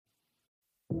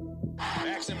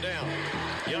Backs him down.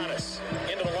 Giannis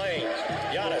into the lane.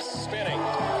 Giannis spinning.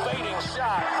 Fading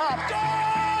shot. Up.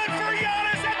 Good for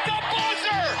Giannis at the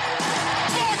buzzer.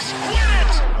 Bucks win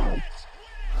it.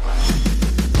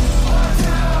 Our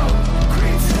town,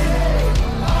 Green City,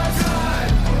 our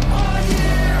time, our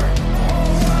year, our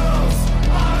worlds,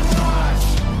 our watch,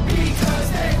 because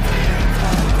they been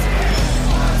connected.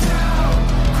 Our town,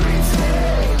 Green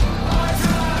City, our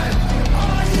time,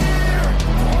 our year,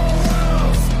 our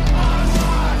worlds, our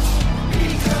watch,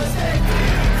 because they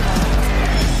been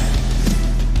connected.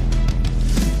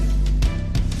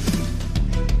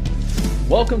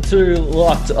 Welcome to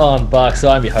Locked On Bucks.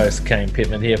 I'm your host, Kane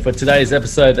Pittman, here for today's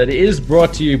episode that is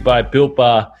brought to you by Built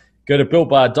Bar. Go to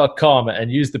BuiltBar.com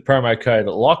and use the promo code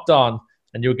Locked On,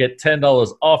 and you'll get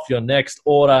 $10 off your next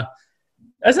order.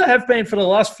 As I have been for the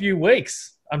last few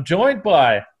weeks, I'm joined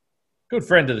by a good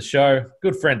friend of the show,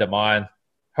 good friend of mine,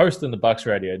 host on the Bucks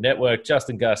Radio Network,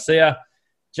 Justin Garcia.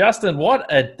 Justin, what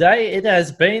a day it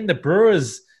has been. The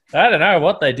Brewers, I don't know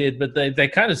what they did, but they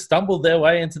kind of stumbled their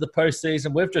way into the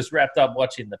postseason. We've just wrapped up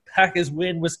watching the Packers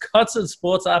win. Wisconsin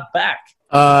sports are back.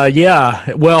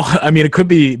 Yeah. Well, I mean, it could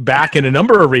be back in a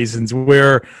number of reasons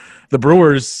where the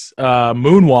Brewers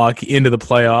moonwalk into the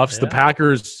playoffs, the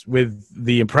Packers with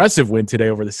the impressive win today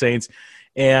over the Saints,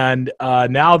 and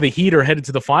now the Heat are headed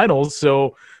to the finals.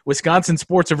 So Wisconsin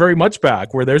sports are very much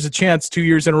back, where there's a chance 2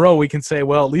 years in a row we can say,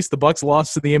 well, at least the Bucks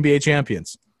lost to the NBA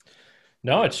champions.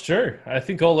 No, it's true. I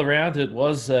think all around it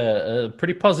was a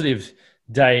pretty positive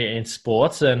day in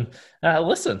sports. And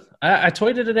listen, I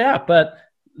tweeted it out, but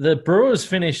the Brewers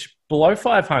finish below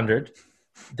 500.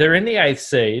 They're in the 8th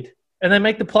seed, and they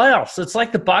make the playoffs. It's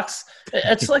like the Bucks.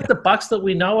 It's like the Bucks that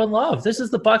we know and love. This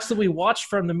is the Bucks that we watched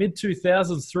from the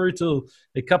mid-2000s through to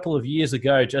a couple of years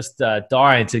ago, just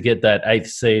dying to get that 8th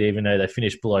seed, even though they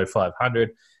finished below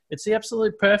 500. It's the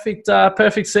absolute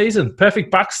perfect season, perfect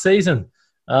Bucks season.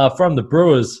 From the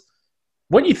Brewers.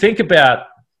 When you think about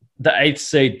the 8th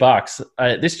seed Bucks,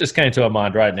 this just came to our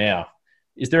mind right now.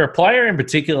 Is there a player in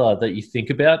particular that you think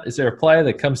about? Is there a player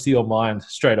that comes to your mind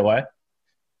straight away?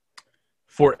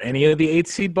 For any of the 8th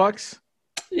seed Bucks?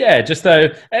 Yeah, just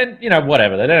though, and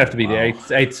whatever. They don't have to be the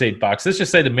 8th seed Bucks. Let's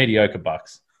just say the mediocre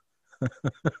Bucks.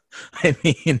 I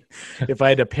mean, if I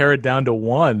had to pare it down to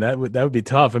one, that would be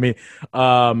tough. I mean,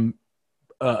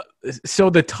 so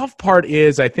the tough part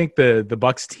is, I think the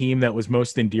Bucks team that was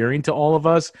most endearing to all of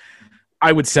us,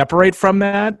 I would separate from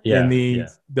that in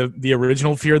the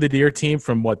original Fear the Deer team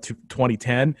from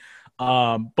 2010.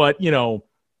 But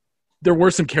there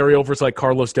were some carryovers like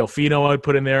Carlos Delfino I would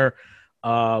put in there,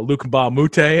 Luc Mbah a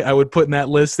Moute I would put in that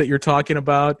list that you're talking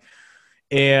about.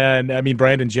 And I mean,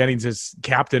 Brandon Jennings is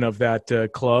captain of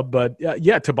that club, but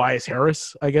Tobias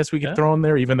Harris, I guess we could throw in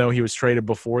there, even though he was traded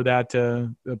before that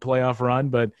playoff run.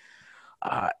 But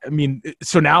I mean,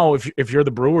 so now if you're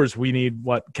the Brewers, we need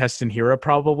Keston Hiura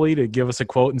probably to give us a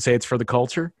quote and say it's for the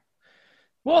culture.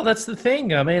 Well, that's the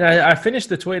thing. I mean, I finished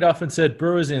the tweet off and said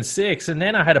Brewers in 6, and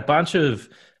then I had a bunch of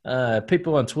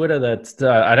people on Twitter that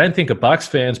I don't think are Bucks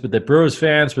fans, but they're Brewers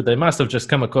fans, but they must have just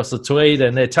come across the tweet,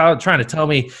 and they're trying to tell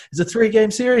me, it's a 3-game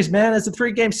series, man. It's a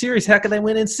 3-game series. How can they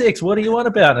win in 6? What do you want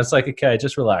about? And it's like, okay,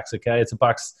 just relax, okay? It's a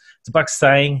Bucks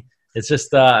saying. It's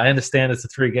just, I understand it's a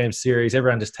 3-game series.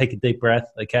 Everyone just take a deep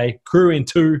breath, okay? Crew in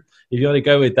 2. If you want to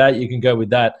go with that, you can go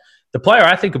with that. The player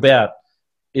I think about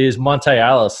is Monte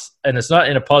Ellis, and it's not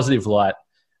in a positive light,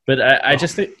 but I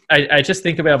just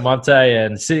think about Monte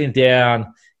and sitting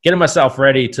down, getting myself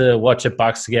ready to watch a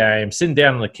Bucks game, sitting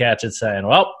down on the couch and saying,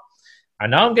 well, I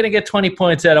know I'm going to get 20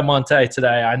 points out of Monte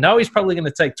today. I know he's probably going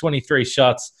to take 23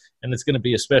 shots, and it's going to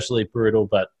be especially brutal,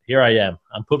 but here I am.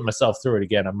 I'm putting myself through it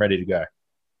again. I'm ready to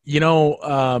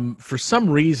go. For some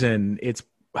reason,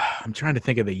 I'm trying to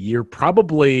think of the year,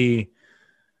 probably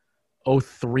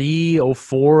 03,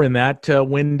 04 in that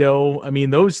window. I mean,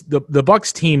 the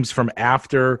Bucks teams from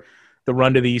after the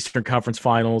run to the Eastern Conference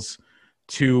Finals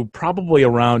to probably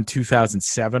around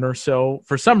 2007 or so,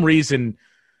 for some reason,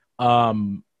 are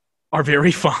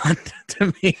very fond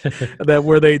to me,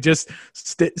 where they just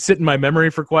sit in my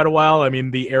memory for quite a while. I mean,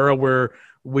 the era where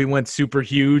we went super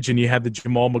huge and you had the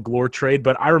Jamal Magloire trade,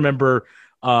 but I remember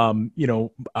Mo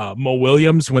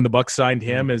Williams, when the Bucks signed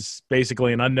him as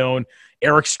basically an unknown.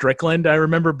 Eric Strickland, I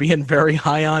remember being very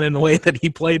high on in the way that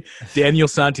he played Daniel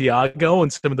Santiago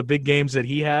and some of the big games that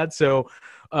he had. So,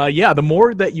 the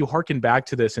more that you hearken back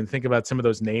to this and think about some of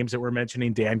those names that we're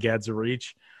mentioning, Dan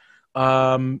Gadzarich,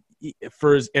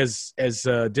 for as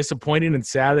disappointing and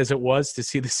sad as it was to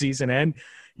see the season end,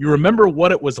 you remember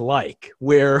what it was like,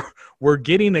 where we're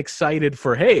getting excited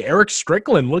for, hey, Eric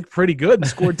Strickland looked pretty good and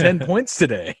scored 10 points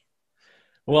today.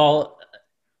 Well,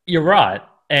 you're right.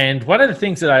 And one of the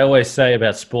things that I always say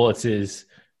about sports is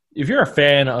if you're a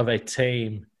fan of a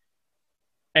team,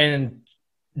 and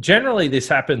generally this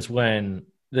happens when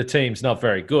the team's not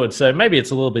very good, so maybe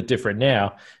it's a little bit different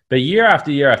now, but year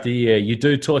after year after year, you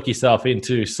do talk yourself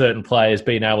into certain players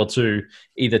being able to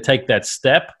either take that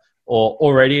step or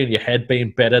already in your head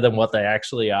being better than what they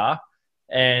actually are.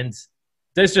 And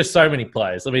there's just so many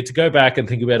players. I mean, to go back and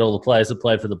think about all the players that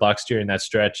played for the Bucks during that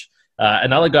stretch.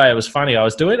 Another guy, it was funny, I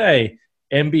was doing a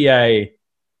NBA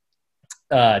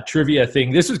trivia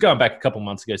thing. This was going back a couple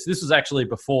months ago. So this was actually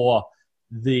before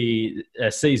the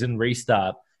season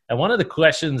restart. And one of the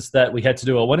questions that we had to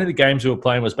do, or one of the games we were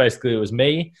playing was basically, it was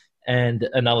me and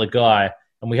another guy.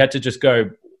 And we had to just go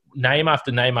name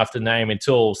after name after name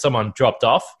until someone dropped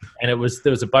off. And there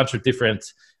was a bunch of different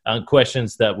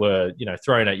questions that were,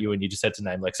 thrown at you, and you just had to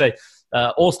name, like, say,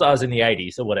 All-Stars in the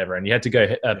 80s or whatever. And you had to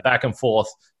go back and forth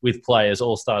with players,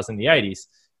 All-Stars in the 80s.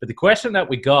 But the question that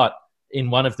we got in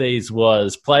one of these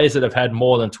was players that have had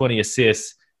more than 20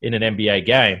 assists in an NBA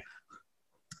game.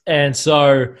 And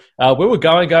so we were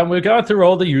going through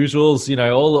all the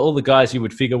usuals, all the guys you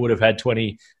would figure would have had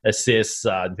 20 assists,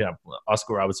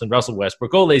 Oscar Robertson, Russell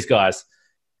Westbrook, all these guys.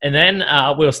 And then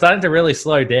we were starting to really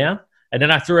slow down. And then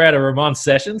I threw out a Ramon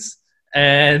Sessions.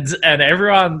 And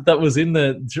everyone that was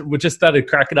we just started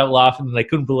cracking up laughing, and they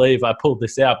couldn't believe I pulled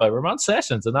this out. But Ramon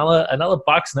Sessions, another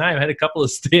Bucks name, had a couple of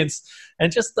stints,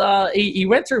 and just he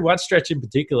went through one stretch in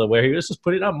particular where he was just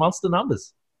putting up monster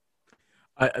numbers.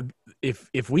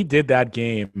 If we did that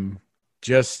game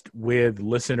just with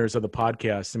listeners of the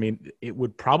podcast, I mean, it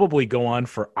would probably go on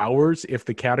for hours if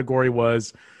the category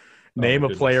was name a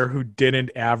player who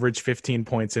didn't average 15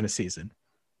 points in a season.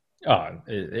 Oh,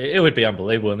 it would be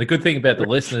unbelievable. And the good thing about the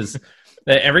listeners,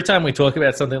 every time we talk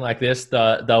about something like this,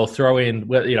 they'll throw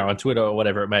in, on Twitter or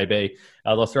whatever it may be,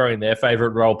 they'll throw in their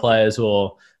favorite role players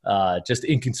or just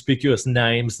inconspicuous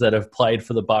names that have played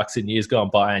for the Bucks in years gone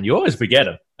by, and you always forget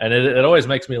them. And it always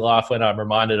makes me laugh when I'm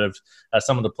reminded of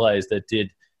some of the players that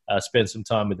did spend some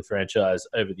time with the franchise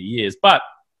over the years. But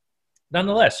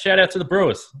nonetheless, shout out to the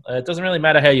Brewers. It doesn't really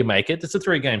matter how you make it. It's a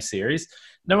 3-game series.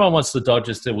 No one wants the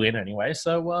Dodgers to win anyway,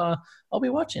 so I'll be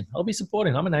watching. I'll be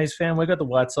supporting. I'm an A's fan. We've got the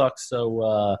White Sox,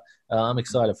 so I'm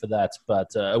excited for that. But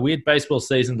a weird baseball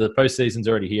season. The postseason's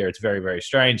already here. It's very, very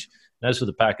strange. And as for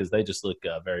the Packers, they just look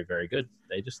very, very good.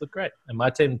 They just look great. And my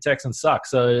team, the Texans, suck,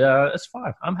 so it's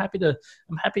fine. I'm happy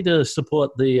to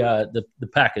support the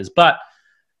Packers. But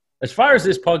as far as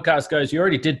this podcast goes, you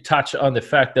already did touch on the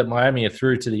fact that Miami are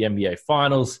through to the NBA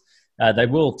Finals. They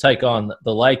will take on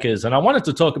the Lakers. And I wanted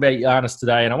to talk about Giannis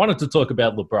today, and I wanted to talk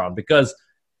about LeBron, because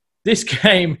this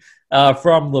game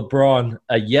from LeBron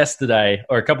yesterday,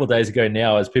 or a couple of days ago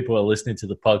now, as people are listening to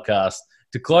the podcast,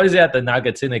 to close out the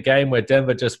Nuggets in a game where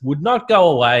Denver just would not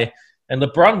go away, and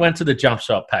LeBron went to the jump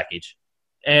shot package.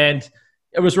 And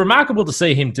it was remarkable to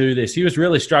see him do this. He was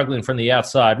really struggling from the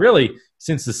outside, really,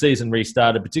 since the season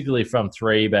restarted, particularly from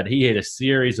three, but he hit a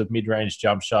series of mid-range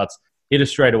jump shots, hit a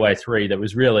straightaway three that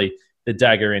was really the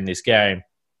dagger in this game.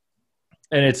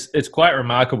 And it's quite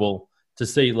remarkable to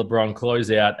see LeBron close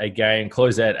out a game,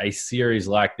 close out a series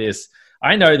like this.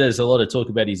 I know there's a lot of talk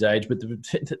about his age, but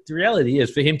the reality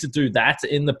is for him to do that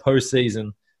in the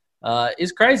postseason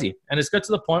is crazy. And it's got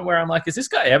to the point where I'm like, is this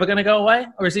guy ever going to go away?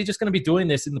 Or is he just going to be doing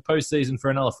this in the postseason for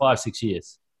another 5-6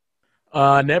 years?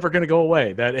 Never going to go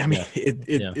away.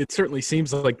 It certainly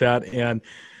seems like that. And,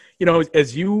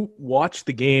 as you watch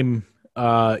the game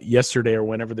yesterday or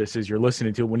whenever this is you're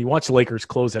listening to, when you watch the Lakers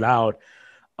close it out,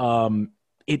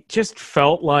 it just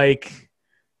felt like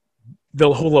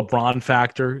the whole LeBron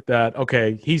factor that,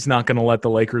 okay, he's not going to let the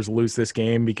Lakers lose this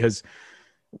game, because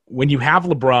when you have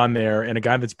LeBron there and a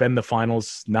guy that's been in the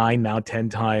finals 9, now 10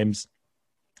 times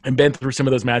and been through some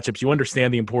of those matchups, you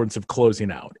understand the importance of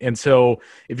closing out. And so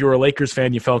if you're a Lakers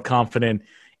fan, you felt confident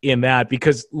in that,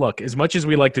 because look, as much as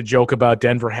we like to joke about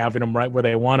Denver having them right where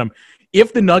they want them,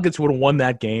 if the Nuggets would have won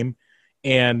that game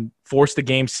and forced the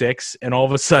game 6, and all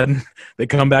of a sudden they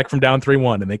come back from down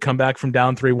 3-1 and they come back from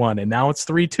down 3-1 and now it's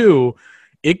 3-2,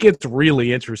 it gets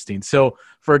really interesting. So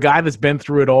for a guy that's been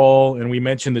through it all, and we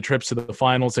mentioned the trips to the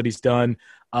finals that he's done,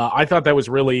 I thought that was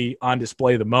really on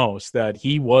display the most, that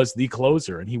he was the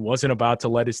closer and he wasn't about to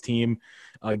let his team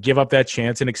give up that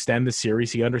chance and extend the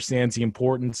series. He understands the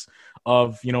importance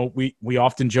of, we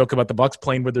often joke about the Bucks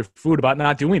playing with their food, about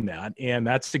not doing that. And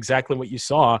that's exactly what you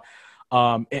saw.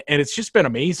 And it's just been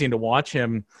amazing to watch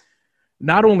him,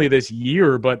 not only this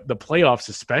year, but the playoffs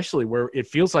especially, where it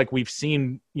feels like we've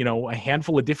seen, a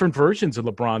handful of different versions of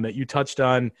LeBron that you touched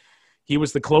on. He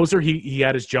was the closer. He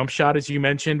had his jump shot, as you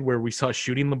mentioned, where we saw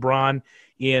shooting LeBron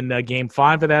in Game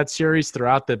 5 of that series,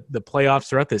 throughout the playoffs,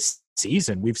 throughout this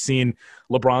season. We've seen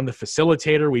LeBron the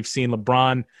facilitator. We've seen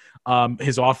LeBron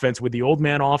his offense with the old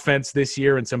man offense this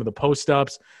year and some of the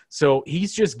post-ups. So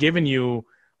he's just given you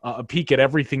a peek at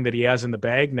everything that he has in the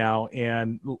bag now.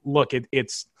 And look,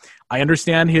 it's I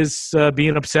understand his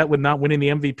being upset with not winning the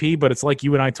MVP, but it's like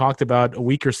you and I talked about a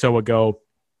week or so ago.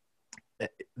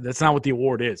 That's not what the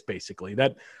award is, basically.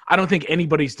 That I don't think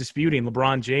anybody's disputing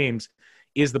LeBron James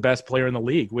is the best player in the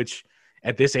league, which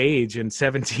at this age and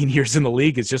 17 years in the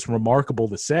league is just remarkable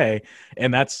to say.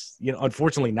 And that's,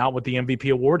 unfortunately not what the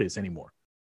MVP award is anymore.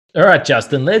 All right,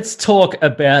 Justin, let's talk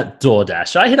about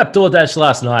DoorDash. I hit up DoorDash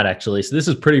last night, actually, so this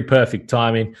is pretty perfect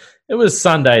timing. It was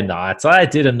Sunday night. I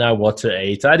didn't know what to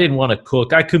eat. I didn't want to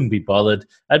cook. I couldn't be bothered.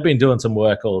 I'd been doing some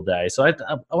work all day. So I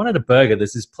wanted a burger.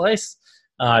 There's this place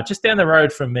just down the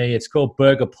road from me. It's called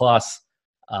Burger Plus.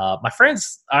 My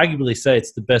friends arguably say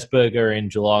it's the best burger in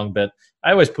Geelong, but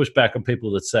I always push back on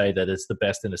people that say that it's the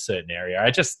best in a certain area.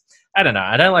 I don't know.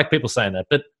 I don't like people saying that.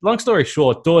 But long story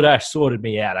short, DoorDash sorted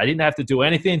me out. I didn't have to do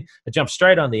anything. I jumped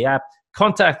straight on the app,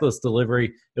 contactless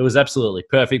delivery. It was absolutely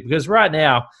perfect because right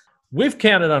now, we've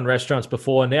counted on restaurants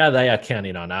before. Now they are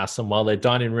counting on us. And while their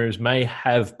dining rooms may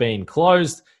have been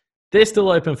closed, they're still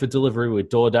open for delivery with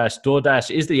DoorDash.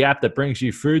 DoorDash is the app that brings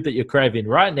you food that you're craving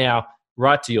right now,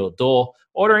 right to your door.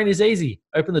 Ordering is easy.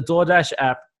 Open the DoorDash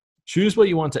app, choose what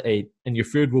you want to eat, and your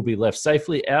food will be left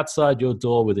safely outside your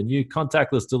door with a new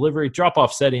contactless delivery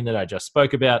drop-off setting that I just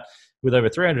spoke about. With over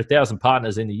 300,000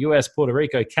 partners in the US, Puerto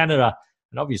Rico, Canada,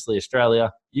 and obviously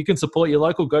Australia, you can support your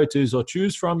local go-tos or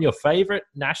choose from your favorite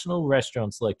national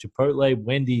restaurants like Chipotle,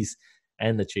 Wendy's,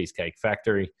 and the Cheesecake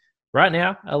Factory. Right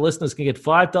now, our listeners can get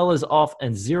 $5 off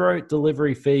and 0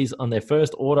 delivery fees on their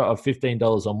first order of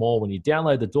 $15 or more when you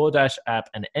download the DoorDash app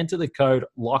and enter the code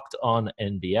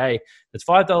LOCKEDONNBA. That's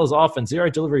 $5 off and 0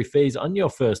 delivery fees on your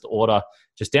first order.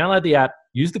 Just download the app,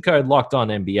 use the code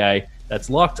LOCKEDONNBA. That's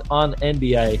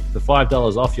LOCKEDONNBA for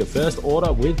 $5 off your first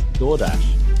order with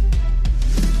DoorDash.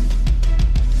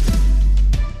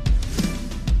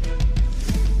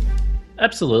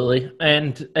 Absolutely.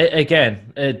 And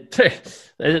again,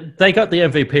 they got the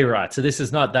MVP right. So this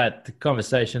is not that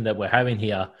conversation that we're having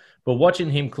here. But watching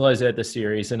him close out the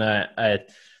series, and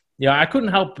I couldn't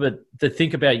help but to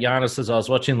think about Giannis as I was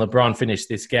watching LeBron finish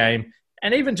this game,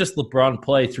 and even just LeBron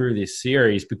play through this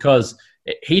series, because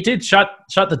he did shut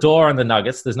the door on the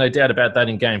Nuggets. There's no doubt about that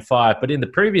in Game 5. But in the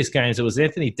previous games, it was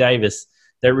Anthony Davis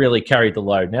that really carried the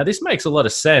load. Now, this makes a lot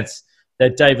of sense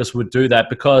that Davis would do that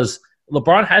because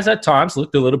LeBron has at times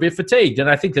looked a little bit fatigued, and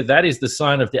I think that is the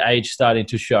sign of the age starting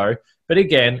to show. But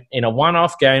again, in a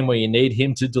one-off game where you need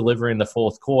him to deliver in the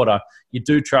fourth quarter, you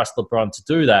do trust LeBron to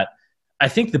do that. I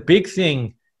think the big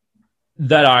thing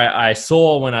that I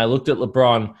saw when I looked at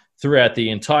LeBron throughout the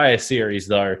entire series,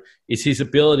 though, is his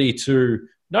ability to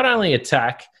not only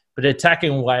attack, but attack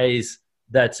in ways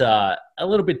that's a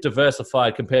little bit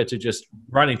diversified compared to just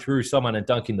running through someone and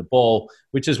dunking the ball,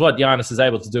 which is what Giannis is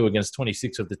able to do against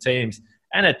 26 of the teams,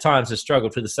 and at times has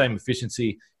struggled for the same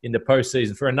efficiency in the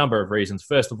postseason for a number of reasons.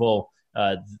 First of all,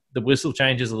 the whistle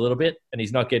changes a little bit, and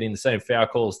he's not getting the same foul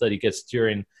calls that he gets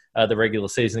during the regular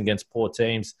season against poor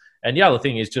teams. And the other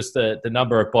thing is just the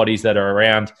number of bodies that are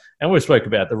around. And we've spoke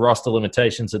about the roster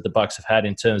limitations that the Bucks have had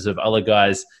in terms of other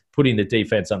guys putting the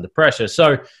defense under pressure.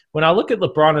 So when I look at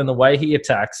LeBron and the way he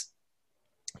attacks,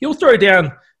 he'll throw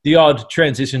down the odd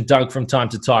transition dunk from time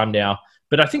to time now.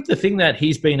 But I think the thing that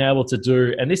he's been able to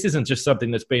do, and this isn't just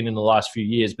something that's been in the last few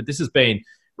years, but this has been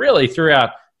really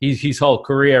throughout his whole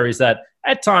career, is that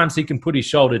at times he can put his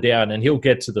shoulder down and he'll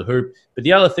get to the hoop. But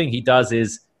the other thing he does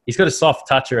is he's got a soft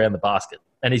touch around the basket.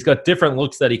 And he's got different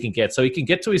looks that he can get. So he can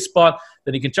get to his spot,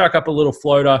 then he can chuck up a little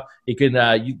floater. He can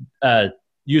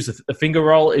use a finger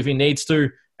roll if he needs to.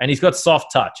 And he's got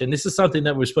soft touch. And this is something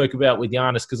that we spoke about with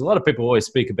Giannis, because a lot of people always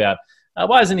speak about,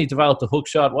 why hasn't he developed a hook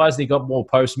shot? Why hasn't he got more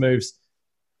post moves?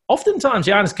 Oftentimes,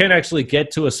 Giannis can actually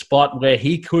get to a spot where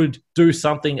he could do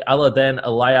something other than a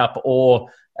layup or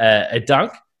a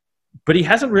dunk. But he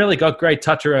hasn't really got great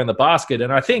touch around the basket.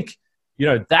 And I think,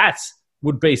 that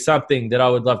would be something that I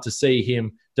would love to see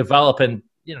him develop. And,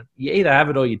 you either have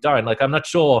it or you don't. Like, I'm not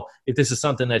sure if this is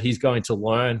something that he's going to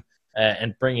learn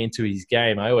and bring into his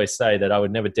game. I always say that I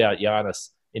would never doubt Giannis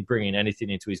in bringing anything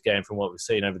into his game from what we've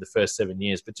seen over the first 7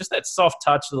 years. But just that soft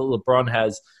touch that LeBron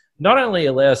has not only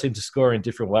allows him to score in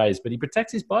different ways, but he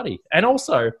protects his body and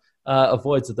also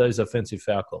avoids those offensive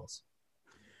foul calls.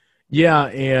 Yeah,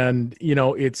 and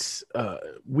it's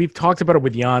we've talked about it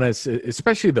with Giannis,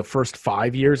 especially the first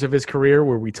 5 years of his career,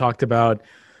 where we talked about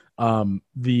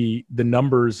the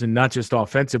numbers, and not just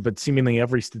offensive, but seemingly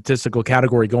every statistical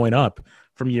category going up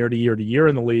from year to year to year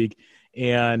in the league.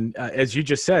 And as you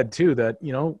just said too, that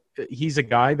he's a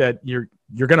guy that you're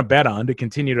going to bet on to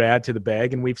continue to add to the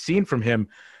bag, and we've seen from him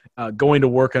going to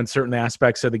work on certain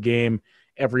aspects of the game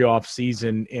every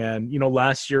offseason. And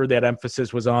last year that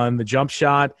emphasis was on the jump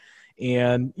shot,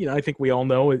 and I think we all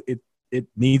know it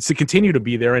needs to continue to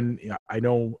be there. And I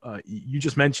know you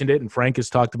just mentioned it, and Frank has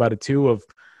talked about it too, of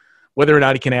whether or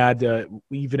not he can add,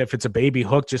 even if it's a baby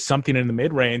hook, just something in the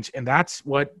mid-range. And that's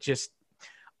what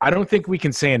I don't think we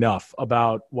can say enough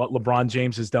about what LeBron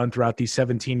James has done throughout these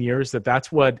 17 years.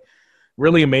 That's what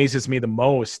really amazes me the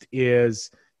most is,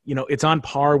 it's on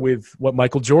par with what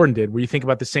Michael Jordan did, where you think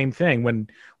about the same thing. When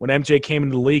MJ came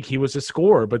into the league, he was a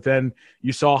scorer, but then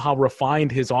you saw how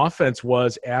refined his offense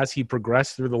was as he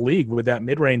progressed through the league with that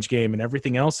mid-range game and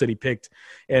everything else that he picked,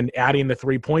 and adding the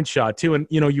three-point shot too. And,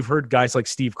 you've heard guys like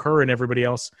Steve Kerr and everybody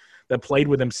else that played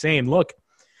with him saying, look,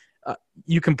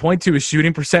 you can point to his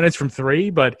shooting percentage from three,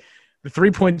 but the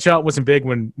three-point shot wasn't big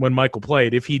when Michael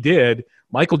played. If he did,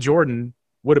 Michael Jordan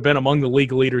would have been among the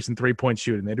league leaders in three-point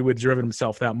shooting. They would have driven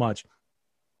himself that much.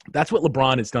 That's what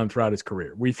LeBron has done throughout his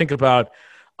career. Where you think about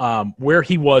where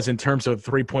he was in terms of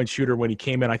three-point shooter when he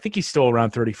came in, I think he's still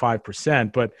around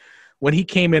 35%, but when he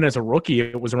came in as a rookie,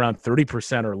 it was around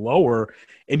 30% or lower.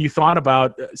 And you thought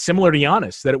about, similar to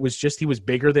Giannis, that it was just he was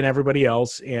bigger than everybody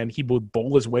else, and he would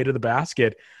bowl his way to the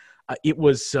basket. It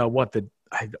was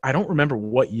I don't remember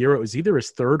what year. It was either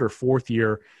his third or fourth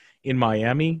year in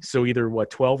Miami. So either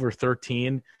 12 or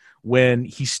 13, when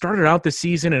he started out the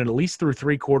season, and at least through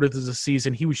three quarters of the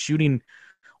season, he was shooting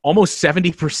almost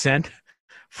 70%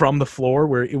 from the floor,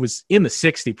 where it was in the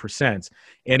 60%.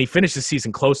 And he finished the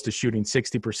season close to shooting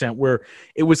 60%, where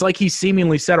it was like he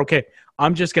seemingly said, okay,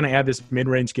 I'm just going to add this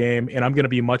mid-range game, and I'm going to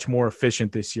be much more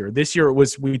efficient this year. This year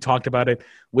we talked about it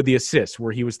with the assists,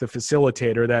 where he was the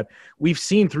facilitator that we've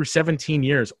seen through 17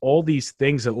 years, all these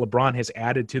things that LeBron has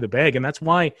added to the bag. And that's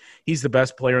why he's the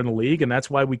best player in the league. And that's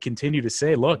why we continue to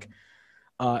say, look,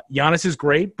 Giannis is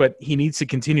great, but he needs to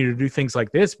continue to do things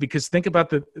like this, because think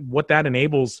about what that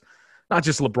enables not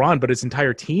just LeBron, but his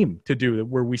entire team to do,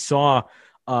 where we saw,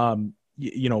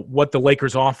 what the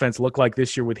Lakers offense looked like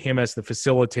this year with him as the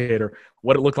facilitator,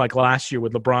 what it looked like last year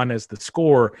with LeBron as the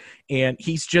scorer. And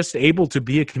he's just able to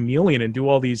be a chameleon and do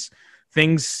all these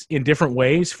things in different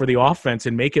ways for the offense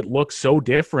and make it look so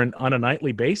different on a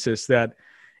nightly basis that,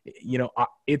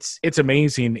 it's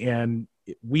amazing. And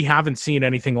we haven't seen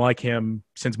anything like him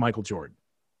since Michael Jordan.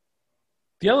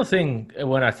 The other thing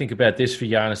when I think about this for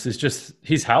Giannis is just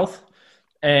his health.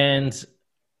 And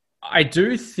I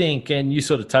do think, and you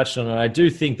sort of touched on it, I do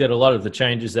think that a lot of the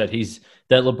changes that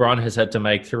LeBron has had to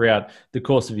make throughout the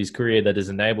course of his career that has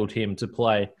enabled him to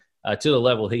play to the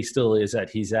level he still is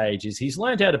at his age is he's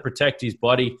learned how to protect his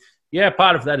body. Yeah,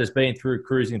 part of that has been through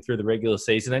cruising through the regular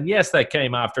season. And yes, that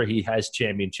came after he has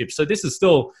championships. So this is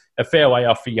still a fair way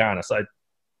off for Giannis.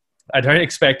 I don't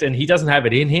expect, and he doesn't have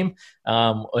it in him.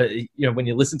 When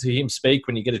you listen to him speak,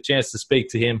 when you get a chance to speak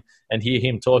to him and hear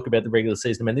him talk about the regular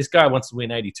season, this guy wants to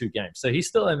win 82 games. So he's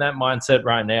still in that mindset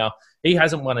right now. He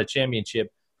hasn't won a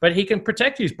championship, but he can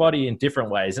protect his body in different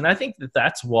ways. And I think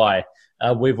that's why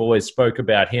we've always spoke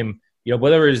about him,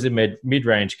 whether it is a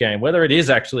mid-range game, whether it is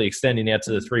actually extending out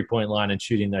to the three-point line and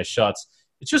shooting those shots.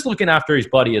 It's just looking after his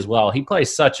body as well. He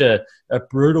plays such a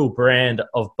brutal brand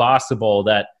of basketball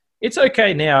that it's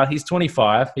okay now. He's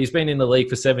 25. He's been in the league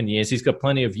for 7 years. He's got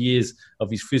plenty of years of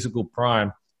his physical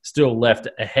prime still left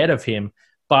ahead of him.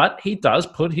 But he does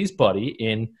put his body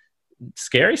in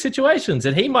scary situations.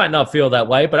 And he might not feel that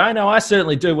way, but I know I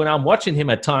certainly do. When I'm watching him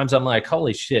at times, I'm like,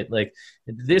 holy shit,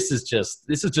 this is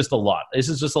just a lot. This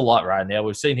is just a lot right now.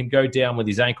 We've seen him go down with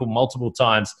his ankle multiple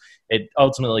times. It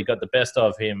ultimately got the best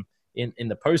of him in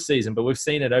the postseason, but we've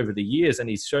seen it over the years, and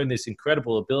he's shown this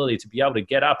incredible ability to be able to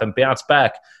get up and bounce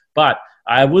back. But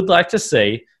I would like to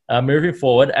see moving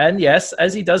forward, and yes,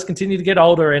 as he does continue to get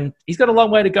older, and he's got a long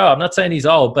way to go. I'm not saying he's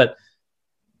old, but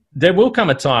there will come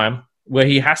a time where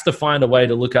he has to find a way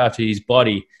to look after his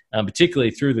body,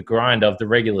 particularly through the grind of the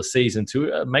regular season,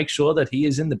 to make sure that he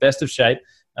is in the best of shape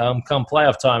come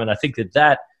playoff time. And I think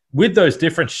that with those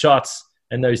different shots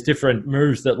and those different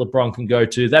moves that LeBron can go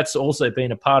to, that's also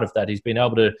been a part of that. He's been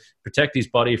able to protect his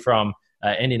body from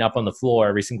ending up on the floor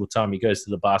every single time he goes to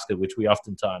the basket, which we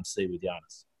oftentimes see with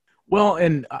Giannis. Well,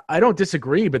 and I don't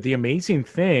disagree, but the amazing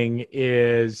thing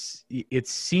is it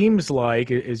seems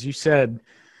like, as you said,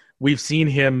 we've seen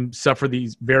him suffer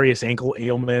these various ankle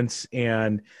ailments,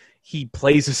 and he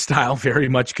plays a style very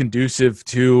much conducive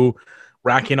to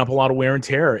racking up a lot of wear and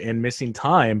tear and missing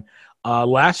time.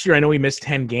 Last year, I know he missed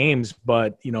 10 games,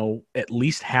 but, at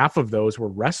least half of those were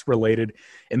rest related.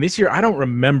 And this year, I don't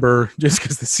remember, just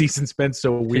because the season's been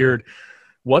so weird,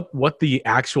 what the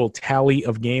actual tally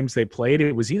of games they played.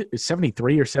 It was either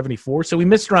 73 or 74. So he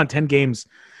missed around 10 games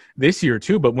this year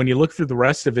too. But when you look through the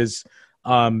rest of his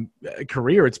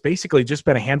career, it's basically just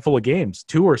been a handful of games,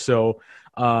 2 or so.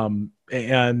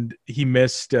 And he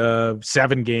missed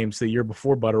 7 games the year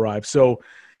before Bud arrived. So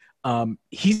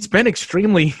he's been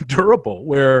extremely durable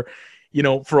where,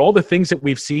 for all the things that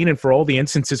we've seen and for all the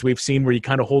instances we've seen where you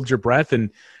kind of hold your breath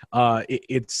and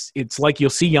it's like you'll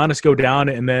see Giannis go down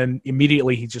and then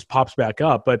immediately he just pops back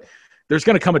up. But there's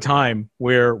going to come a time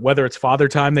where whether it's father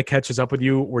time that catches up with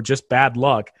you or just bad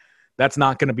luck, that's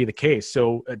not going to be the case.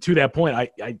 So to that point,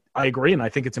 I agree. And I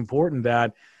think it's important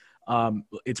that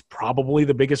it's probably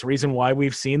the biggest reason why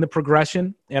we've seen the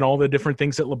progression and all the different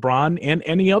things that LeBron and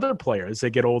any other player as they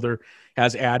get older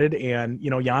has added. And,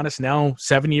 Giannis now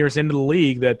 7 years into the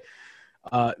league that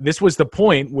this was the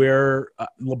point where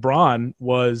LeBron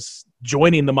was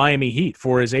joining the Miami Heat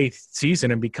for his 8th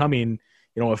season and becoming,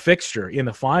 a fixture in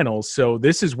the finals. So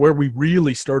this is where we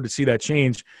really started to see that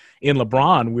change in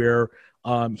LeBron where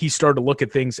he started to look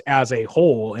at things as a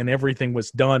whole and everything was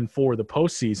done for the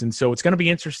postseason. So it's going to be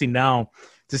interesting now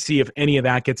to see if any of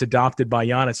that gets adopted by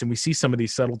Giannis and we see some of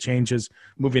these subtle changes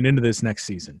moving into this next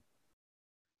season.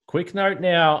 Quick note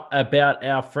now about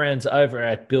our friends over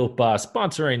at Built Bar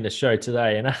sponsoring the show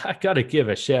today. And I got to give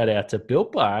a shout out to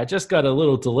Built Bar. I just got a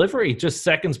little delivery just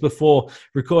seconds before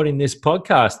recording this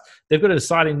podcast. They've got an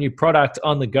exciting new product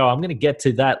on the go. I'm going to get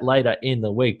to that later in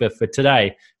the week. But for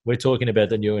today, we're talking about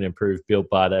the new and improved Built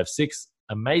Bar. They have 6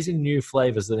 amazing new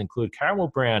flavors that include caramel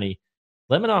brownie,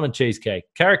 lemon almond cheesecake,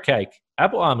 carrot cake,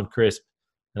 apple almond crisp,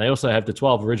 and they also have the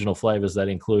 12 original flavors that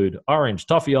include orange,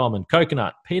 toffee almond,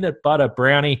 coconut, peanut butter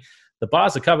brownie. The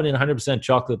bars are covered in 100%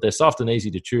 chocolate. They're soft and easy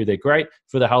to chew. They're great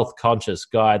for the health-conscious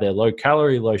guy. They're low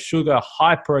calorie, low sugar,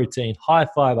 high protein, high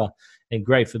fiber, and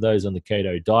great for those on the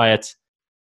keto diet.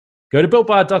 Go to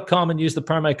BuiltBar.com and use the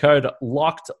promo code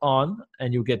LOCKEDON,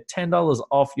 and you'll get $10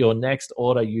 off your next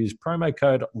order. Use promo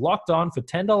code LOCKEDON for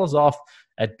 $10 off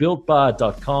at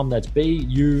BuiltBar.com. That's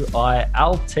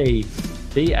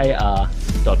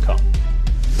BUILTBAR.com.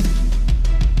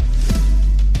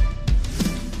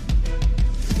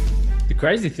 The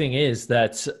crazy thing is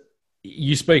that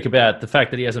you speak about the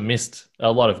fact that he hasn't missed a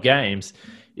lot of games.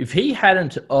 If he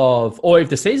hadn't if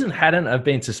the season hadn't have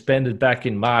been suspended back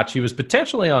in March, he was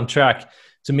potentially on track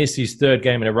to miss his 3rd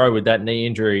game in a row with that knee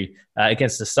injury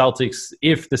against the Celtics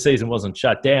if the season wasn't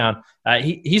shut down.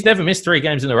 He's never missed 3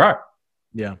 games in a row.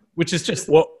 Yeah. Which is just...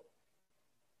 Well,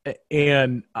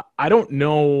 and I don't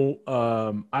know.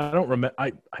 I don't remember.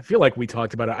 I feel like we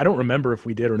talked about it. I don't remember if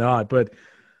we did or not, but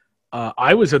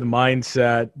I was of the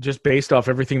mindset just based off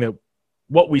everything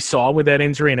what we saw with that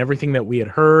injury and everything that we had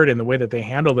heard and the way that they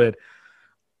handled it.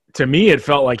 To me, it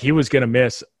felt like he was going to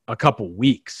miss a couple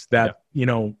weeks. The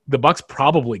Bucks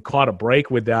probably caught a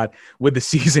break with that, with the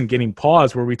season getting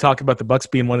paused, where we talk about the Bucks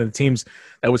being one of the teams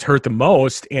that was hurt the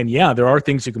most. And yeah, there are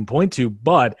things you can point to,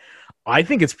 but I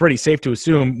think it's pretty safe to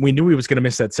assume we knew he was going to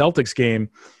miss that Celtics game,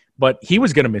 but he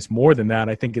was going to miss more than that.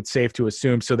 I think it's safe to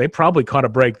assume. So they probably caught a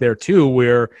break there too,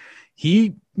 where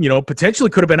he, potentially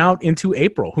could have been out into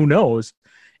April. Who knows?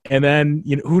 And then,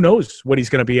 who knows what he's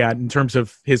going to be at in terms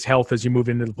of his health as you move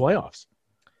into the playoffs.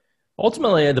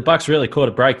 Ultimately, the Bucks really caught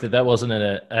a break that wasn't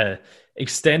an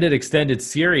extended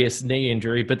serious knee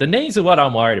injury, but the knees are what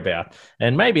I'm worried about.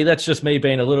 And maybe that's just me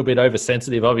being a little bit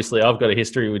oversensitive. Obviously, I've got a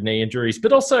history with knee injuries,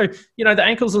 but also, the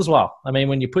ankles as well. I mean,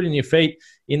 when you're putting your feet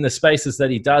in the spaces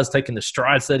that he does, taking the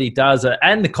strides that he does,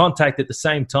 and the contact at the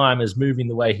same time as moving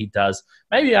the way he does,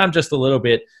 maybe I'm just a little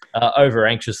bit over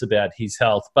anxious about his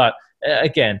health. But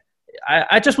again,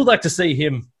 I just would like to see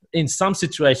him in some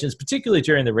situations, particularly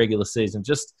during the regular season,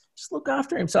 just look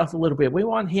after himself a little bit. We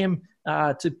want him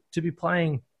to be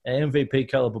playing MVP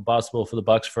caliber basketball for the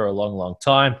Bucks for a long, long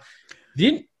time.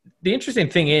 The interesting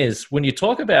thing is when you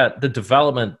talk about the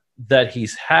development that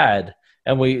he's had,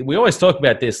 and we always talk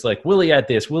about this, like, will he add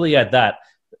this? Will he add that?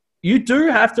 You do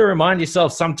have to remind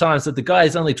yourself sometimes that the guy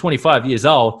is only 25 years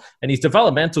old and his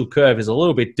developmental curve is a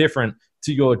little bit different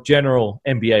to your general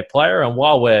NBA player. And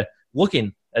while we're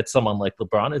looking at someone like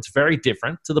LeBron, it's very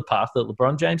different to the path that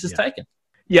LeBron James has taken.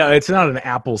 Yeah, it's not an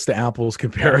apples-to-apples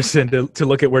comparison to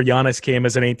look at where Giannis came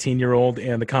as an 18-year-old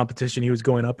and the competition he was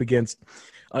going up against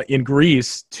in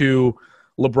Greece to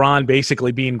LeBron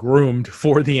basically being groomed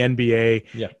for the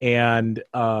NBA and,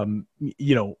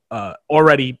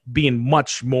 already being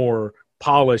much more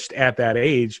polished at that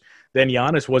age than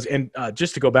Giannis was. And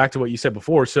just to go back to what you said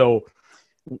before, so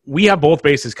we have both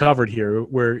bases covered here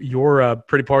where you're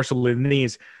pretty partial to the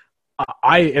knees.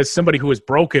 I, as somebody who has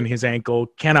broken his ankle,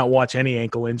 cannot watch any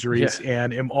ankle injuries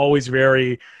and am always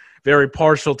very, very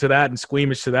partial to that and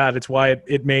squeamish to that. It's why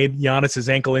it made Giannis's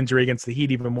ankle injury against the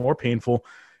Heat even more painful.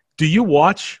 Do you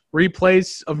watch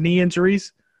replays of knee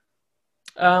injuries?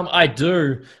 I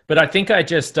do, but I think I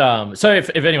just so if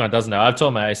anyone doesn't know, I've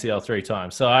torn my ACL 3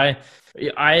 times. So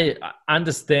I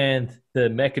understand the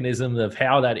mechanism of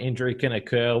how that injury can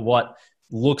occur, what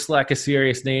looks like a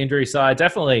serious knee injury. So I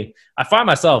find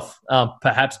myself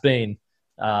perhaps being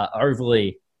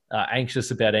overly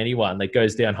anxious about anyone that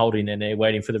goes down holding their knee,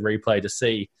 waiting for the replay to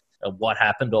see what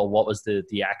happened or what was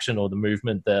the action or the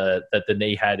movement that the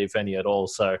knee had, if any at all.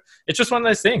 So it's just one of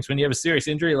those things. When you have a serious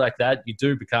injury like that, you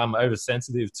do become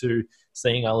oversensitive to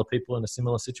seeing other people in a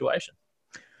similar situation.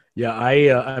 Yeah,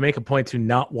 I make a point to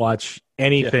not watch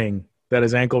anything that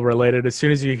is ankle related. As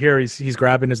soon as you hear he's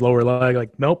grabbing his lower leg,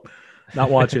 like, nope,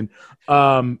 not watching.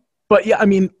 But yeah, I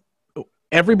mean,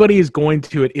 everybody is going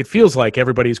to it feels like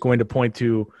everybody is going to point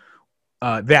to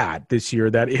that this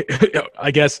year. I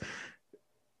guess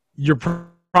you're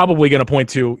probably going to point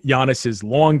to Giannis's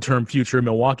long-term future in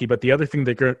Milwaukee. But the other thing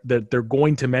that they're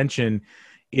going to mention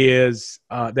is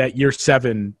that year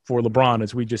 7 for LeBron,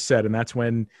 as we just said, and that's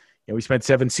when we spent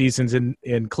 7 seasons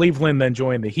in Cleveland, then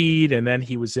joined the Heat, and then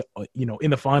he was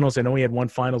in the finals. I know he had one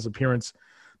finals appearance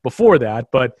before that,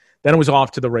 but then it was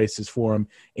off to the races for him.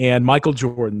 And Michael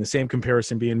Jordan, the same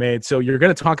comparison being made. So you're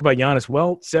going to talk about Giannis.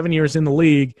 Well, 7 years in the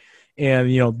league. And,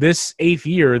 this 8th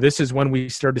year, this is when we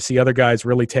started to see other guys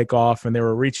really take off and they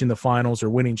were reaching the finals or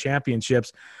winning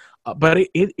championships. But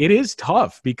it is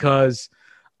tough because,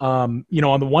 on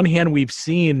the one hand, we've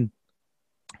seen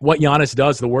what Giannis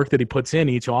does, the work that he puts in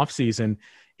each offseason,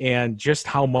 and just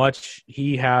how much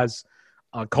he has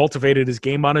cultivated his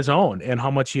game on his own and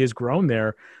how much he has grown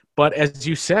there. But as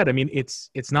you said, I mean,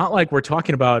 it's not like we're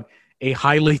talking about a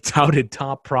highly touted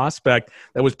top prospect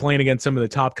that was playing against some of the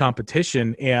top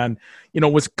competition and,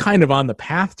 was kind of on the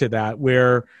path to that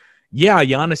where, yeah,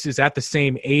 Giannis is at the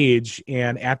same age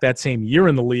and at that same year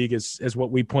in the league as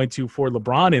what we point to for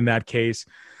LeBron in that case,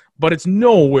 but it's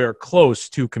nowhere close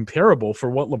to comparable for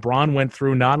what LeBron went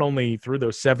through, not only through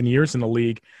those 7 years in the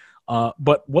league,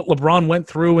 but what LeBron went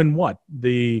through in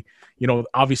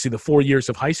obviously the 4 years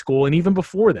of high school. And even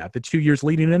before that, the 2 years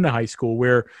leading into high school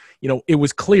where, it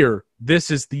was clear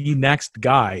this is the next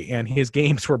guy, and his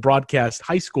games were broadcast,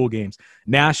 high school games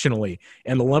nationally,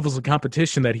 and the levels of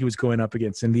competition that he was going up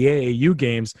against in the AAU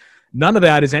games. None of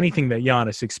that is anything that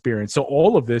Giannis experienced. So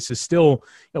all of this is still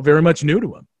very much new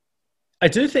to him. I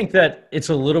do think that it's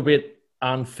a little bit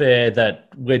unfair that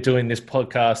we're doing this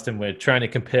podcast and we're trying to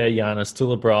compare Giannis to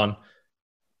LeBron.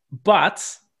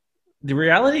 But the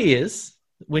reality is,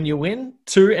 when you win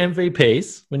 2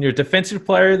 MVPs, when you're a Defensive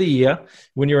Player of the Year,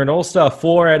 when you're an All-Star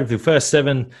 4 out of the first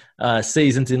 7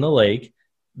 seasons in the league,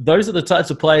 those are the types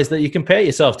of players that you compare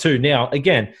yourself to. Now,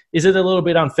 again, is it a little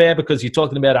bit unfair because you're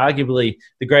talking about arguably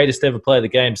the greatest ever player of the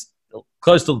game's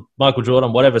close to Michael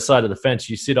Jordan, whatever side of the fence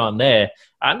you sit on there?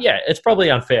 Yeah, it's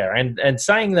probably unfair. And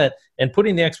saying that and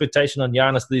putting the expectation on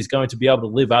Giannis that he's going to be able to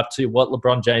live up to what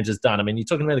LeBron James has done. I mean, you're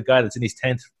talking about a guy that's in his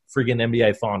 10th friggin'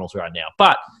 NBA Finals right now.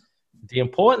 But the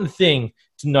important thing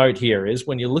to note here is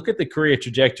when you look at the career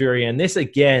trajectory, and this,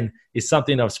 again, is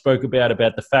something I've spoke about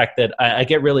the fact that I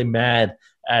get really mad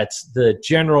at the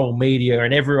general media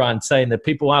and everyone saying that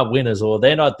people aren't winners or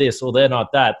they're not this or they're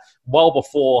not that, well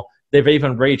before they've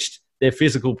even reached their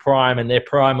physical prime and their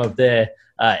prime of their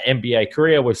NBA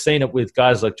career. We've seen it with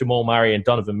guys like Jamal Murray and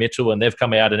Donovan Mitchell, and they've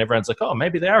come out and everyone's like, oh,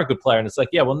 maybe they are a good player. And it's like,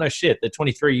 yeah, well, no shit. They're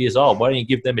 23 years old. Why don't you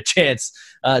give them a chance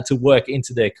to work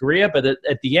into their career? But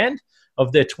at the end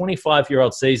of their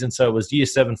 25-year-old season, so it was year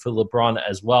 7 for LeBron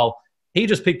as well, he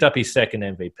just picked up his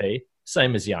 2nd MVP,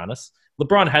 same as Giannis.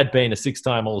 LeBron had been a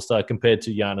 6-time All-Star compared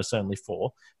to Giannis, only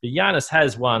 4. But Giannis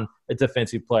has won a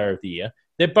Defensive Player of the Year.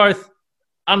 They're both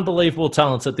unbelievable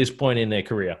talents at this point in their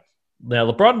career.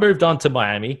 Now, LeBron moved on to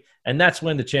Miami, and that's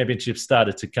when the championships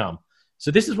started to come.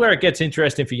 So this is where it gets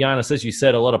interesting for Giannis. As you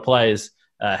said, a lot of players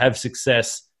have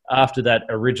success after that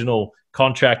original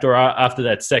contract or after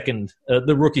that second,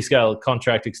 the rookie scale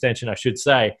contract extension, I should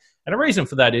say. And a reason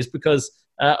for that is because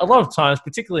a lot of times,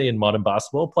 particularly in modern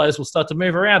basketball, players will start to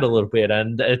move around a little bit.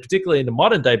 And particularly in the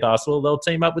modern day basketball, they'll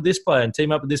team up with this player and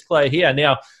team up with this player here.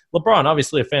 Now, LeBron,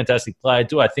 obviously a fantastic player.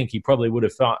 Do I think he probably would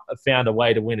have found a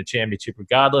way to win a championship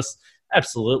regardless?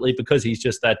 Absolutely, because he's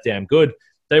just that damn good.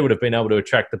 They would have been able to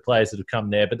attract the players that have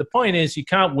come there. But the point is, you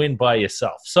can't win by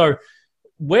yourself. So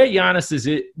where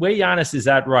Giannis is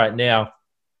at right now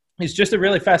is just a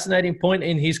really fascinating point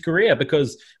in his career,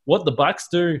 because what the Bucks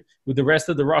do with the rest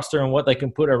of the roster and what they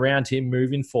can put around him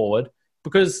moving forward,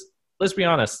 because let's be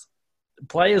honest,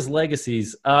 players'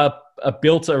 legacies are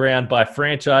built around by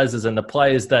franchises and the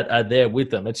players that are there with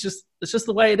them. It's just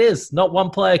the way it is. Not one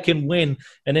player can win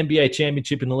an NBA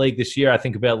championship in the league this year. I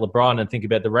think about LeBron and think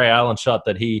about the Ray Allen shot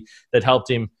that helped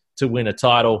him to win a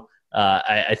title.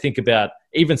 I think about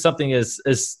even something as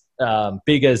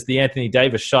big as the Anthony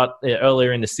Davis shot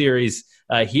earlier in the series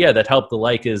here that helped the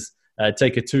Lakers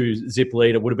take a 2-zip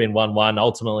lead. It would have been 1-1.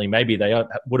 Ultimately, maybe they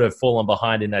would have fallen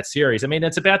behind in that series. I mean,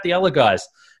 it's about the other guys.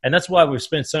 And that's why we've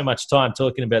spent so much time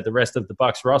talking about the rest of the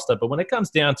Bucks roster. But when it comes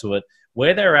down to it,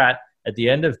 where they're at the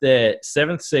end of their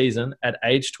 7th season at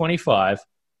age 25,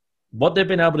 what they've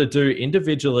been able to do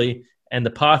individually and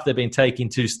the path they've been taking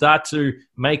to start to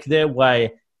make their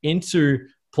way into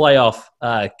playoff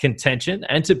contention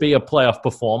and to be a playoff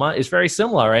performer is very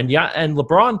similar. And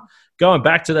LeBron, going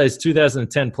back to those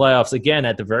 2010 playoffs, again,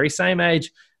 at the very same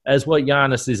age as what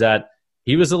Giannis is at,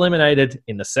 he was eliminated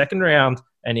in the second round,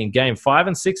 and in game 5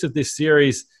 and 6 of this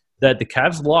series that the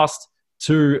Cavs lost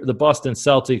to the Boston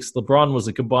Celtics, LeBron was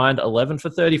a combined 11 for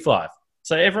 35.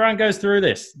 So everyone goes through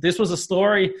this. This was a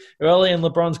story early in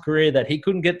LeBron's career that he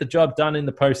couldn't get the job done in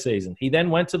the postseason. He then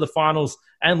went to the finals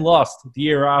and lost the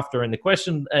year after. And the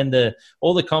question and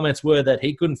all the comments were that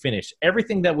he couldn't finish.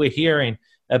 Everything that we're hearing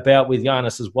about with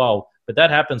Giannis as well. But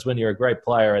that happens when you're a great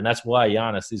player, and that's why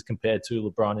Giannis is compared to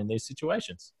LeBron in these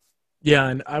situations. Yeah,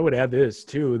 and I would add this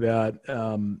too, that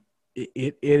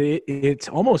it's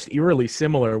almost eerily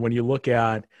similar when you look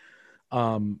at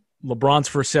LeBron's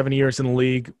first 7 years in the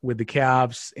league with the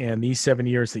Cavs and these 7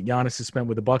 years that Giannis has spent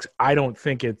with the Bucks. I don't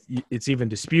think it's even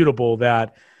disputable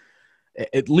that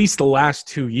at least the last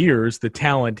 2 years, the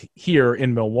talent here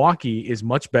in Milwaukee is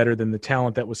much better than the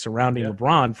talent that was surrounding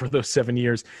LeBron for those 7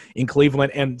 years in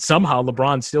Cleveland. And somehow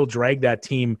LeBron still dragged that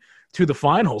team to the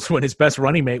finals when his best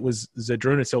running mate was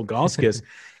Zydrunas Ilgauskas.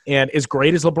 And as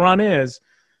great as LeBron is,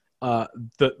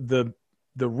 the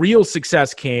real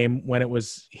success came when it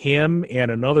was him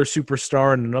and another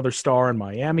superstar and another star in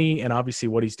Miami, and obviously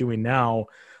what he's doing now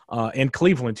and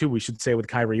Cleveland too, we should say, with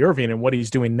Kyrie Irving, and what he's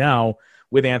doing now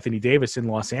with Anthony Davis in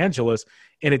Los Angeles.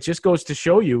 And it just goes to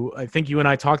show you, I think you and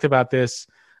I talked about this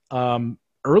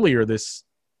earlier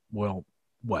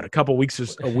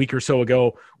a week or so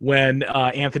ago, when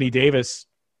Anthony Davis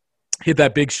hit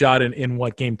that big shot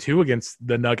in game 2 against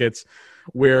the Nuggets,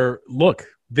 where, look,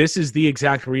 this is the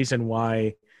exact reason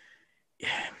why,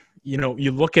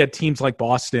 you look at teams like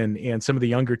Boston and some of the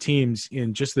younger teams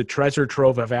in just the treasure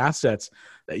trove of assets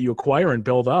that you acquire and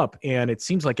build up. And it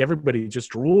seems like everybody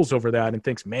just drools over that and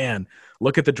thinks, man,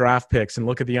 look at the draft picks and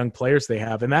look at the young players they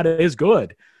have. And that is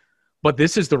good. But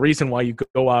this is the reason why you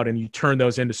go out and you turn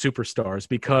those into superstars,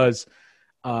 because,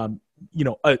 a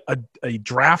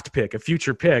draft pick, a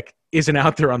future pick, isn't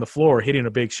out there on the floor hitting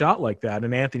a big shot like that.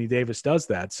 And Anthony Davis does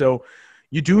that. So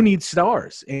you do need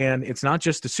stars, and it's not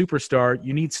just a superstar.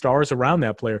 You need stars around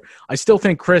that player. I still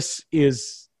think Chris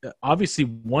is obviously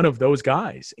one of those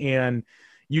guys, and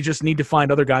you just need to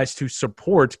find other guys to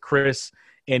support Chris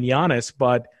and Giannis.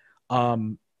 But,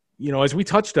 as we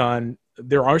touched on,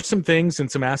 there are some things and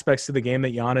some aspects to the game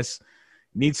that Giannis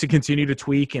needs to continue to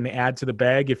tweak and add to the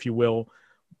bag, if you will.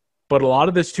 But a lot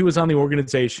of this, too, is on the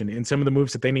organization and some of the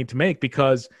moves that they need to make,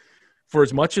 because for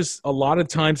as much as a lot of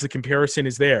times the comparison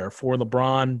is there for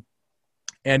LeBron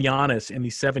and Giannis in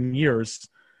these 7 years,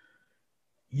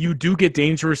 you do get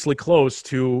dangerously close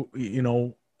to,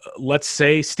 let's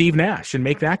say Steve Nash, and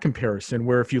make that comparison,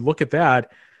 where if you look at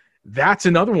that, that's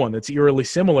another one that's eerily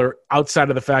similar, outside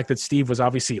of the fact that Steve was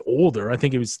obviously older. I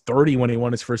think he was 30 when he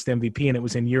won his first MVP, and it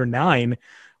was in year 9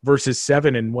 versus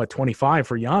 7 and 25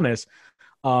 for Giannis.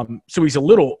 So he's a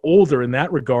little older in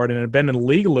that regard and had been in the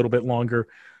league a little bit longer.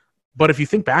 But if you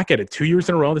think back at it, 2 years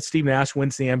in a row that Steve Nash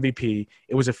wins the MVP,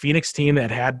 it was a Phoenix team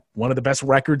that had one of the best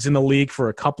records in the league for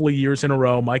a couple of years in a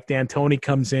row. Mike D'Antoni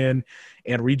comes in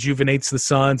and rejuvenates the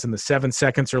Suns and the 7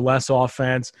 seconds or less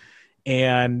offense.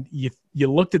 And you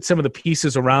looked at some of the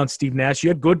pieces around Steve Nash. You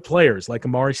had good players like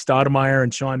Amari Stoudemire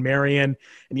and Sean Marion,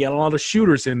 and you had a lot of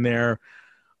shooters in there.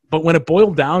 But when it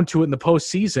boiled down to it in the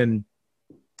postseason,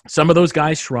 some of those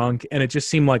guys shrunk, and it just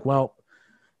seemed like, well,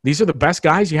 these are the best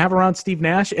guys you have around Steve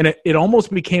Nash. And it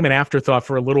almost became an afterthought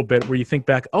for a little bit, where you think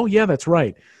back, oh, yeah, that's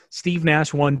right. Steve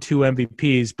Nash won 2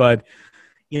 MVPs, but,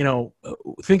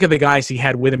 think of the guys he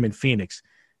had with him in Phoenix.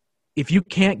 If you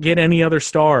can't get any other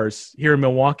stars here in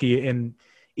Milwaukee, and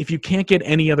if you can't get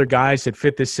any other guys that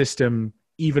fit this system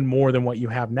even more than what you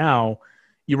have now,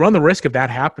 you run the risk of that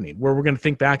happening, where we're going to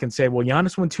think back and say, well,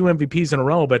 Giannis won 2 MVPs in a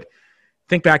row, but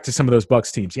think back to some of those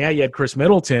Bucks teams. Yeah, you had Chris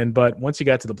Middleton, but once you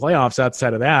got to the playoffs,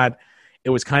 outside of that, it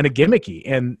was kind of gimmicky.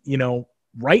 And,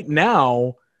 right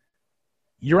now,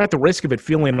 you're at the risk of it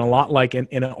feeling a lot like and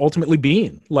ultimately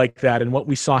being like that and what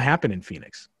we saw happen in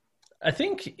Phoenix. I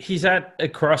think he's at a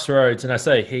crossroads, and I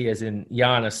say he as in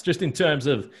Giannis, just in terms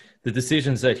of the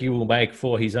decisions that he will make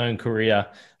for his own career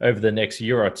over the next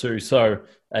year or two. So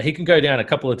he can go down a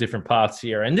couple of different paths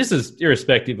here, and this is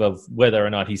irrespective of whether or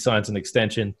not he signs an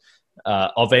extension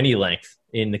of any length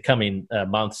in the coming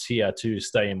months here to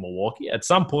stay in Milwaukee. At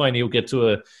some point, he'll get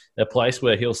to a place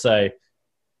where he'll say,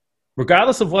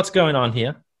 regardless of what's going on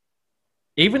here,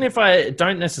 even if I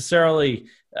don't necessarily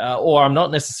or I'm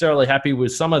not necessarily happy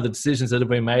with some of the decisions that have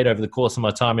been made over the course of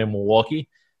my time in Milwaukee,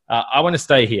 I want to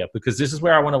stay here because this is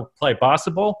where I want to play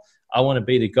basketball. I want to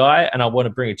be the guy, and I want to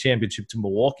bring a championship to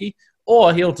Milwaukee.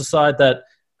 Or he'll decide that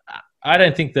I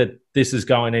don't think that this is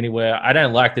going anywhere. I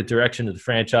don't like the direction of the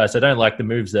franchise. I don't like the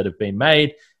moves that have been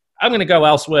made. I'm going to go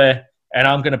elsewhere, and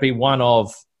I'm going to be one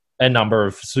of a number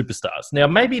of superstars. Now,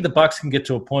 maybe the Bucks can get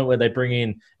to a point where they bring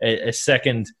in a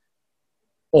second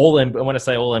when I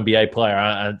say all NBA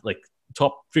player, like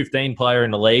top 15 player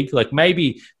in the league. Like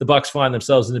maybe the Bucks find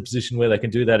themselves in a position where they can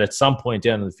do that at some point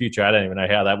down in the future. I don't even know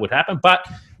how that would happen, but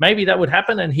maybe that would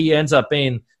happen, and he ends up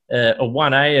being a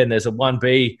 1A and there's a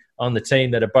 1B on the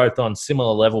team that are both on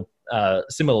similar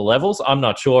levels. I'm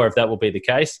not sure if that will be the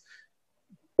case.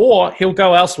 Or he'll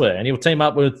go elsewhere and he'll team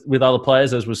up with other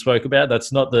players, as we spoke about.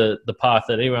 That's not the path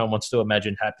that anyone wants to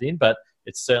imagine happening, but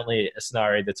it's certainly a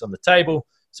scenario that's on the table.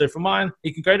 So for mine,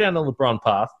 he can go down the LeBron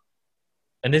path.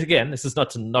 And again, this is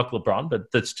not to knock LeBron,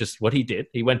 but that's just what he did.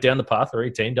 He went down the path where he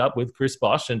teamed up with Chris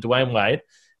Bosh and Dwayne Wade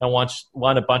and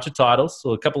won a bunch of titles,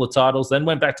 or a couple of titles, then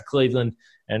went back to Cleveland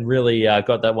and really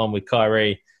got that one with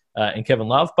Kyrie and Kevin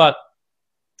Love. But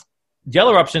the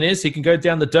other option is he can go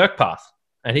down the Dirk path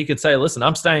and he could say, listen,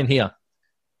 I'm staying here.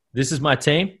 This is my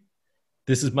team.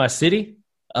 This is my city.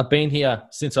 I've been here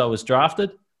since I was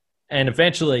drafted. And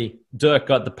eventually Dirk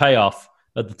got the payoff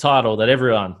of the title that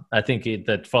everyone, I think,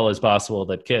 that follows basketball,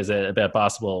 that cares about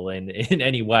basketball in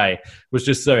any way, was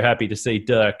just so happy to see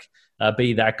Dirk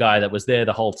be that guy that was there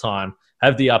the whole time,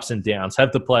 have the ups and downs,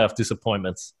 have the playoff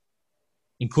disappointments,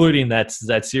 including that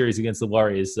series against the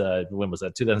Warriors. When was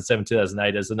that? 2007,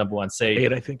 2008 as the number one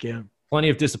seed. I think, yeah. Plenty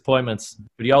of disappointments,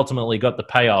 but he ultimately got the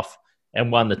payoff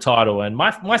and won the title. And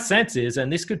my sense is,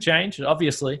 and this could change,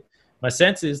 obviously, my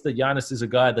sense is that Giannis is a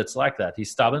guy that's like that.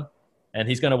 He's stubborn. And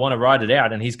he's going to want to ride it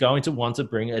out, and he's going to want to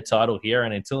bring a title here.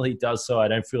 And until he does so, I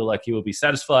don't feel like he will be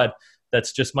satisfied.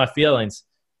 That's just my feelings.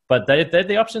 But they're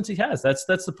the options he has. That's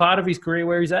the part of his career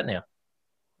where he's at now.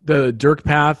 The Dirk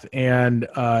path and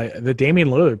the Damian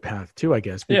Lillard path too, I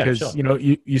guess. Because, yeah, sure. You know,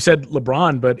 you said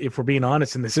LeBron, but if we're being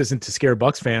honest, and this isn't to scare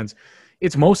Bucks fans,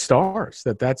 it's most stars.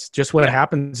 That's just what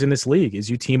happens in this league is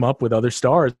you team up with other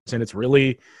stars, and it's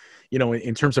really – you know,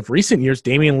 in terms of recent years,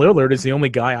 Damian Lillard is the only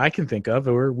guy I can think of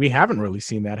where we haven't really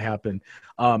seen that happen.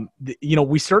 You know,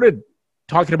 we started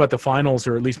talking about the finals,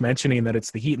 or at least mentioning that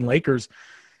it's the Heat and Lakers.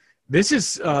 This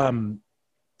is it's going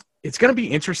to be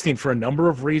interesting for a number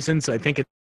of reasons. I think it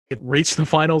reached the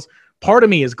finals. Part of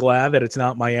me is glad that it's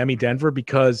not Miami, Denver,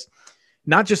 because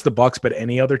not just the Bucks, but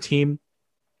any other team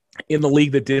in the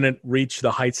league that didn't reach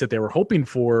the heights that they were hoping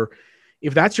for,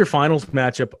 if that's your finals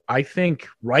matchup, I think,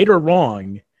 right or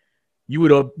wrong, you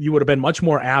would have been much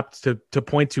more apt to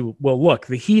point to, well, look,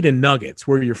 the Heat and Nuggets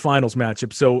were your finals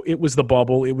matchup. So it was the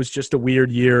bubble. It was just a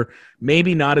weird year.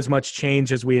 Maybe not as much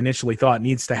change as we initially thought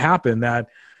needs to happen, that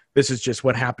this is just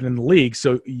what happened in the league.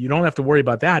 So you don't have to worry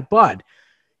about that. But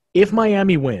if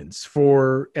Miami wins,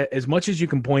 for as much as you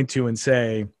can point to and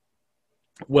say,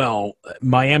 well,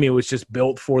 Miami was just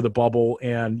built for the bubble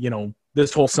and, you know,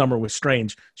 this whole summer was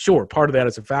strange. Sure, part of that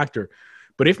is a factor.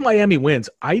 But if Miami wins,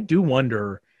 I do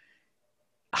wonder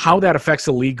how that affects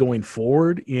the league going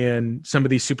forward in some of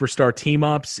these superstar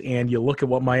team-ups. And you look at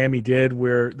what Miami did,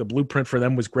 where the blueprint for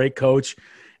them was great coach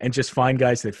and just find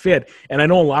guys that fit. And I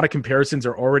know a lot of comparisons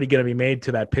are already going to be made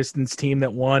to that Pistons team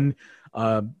that won,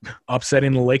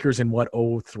 upsetting the Lakers in,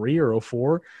 03 or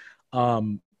 04?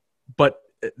 But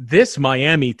this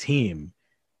Miami team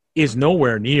is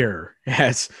nowhere near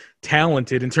as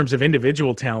talented in terms of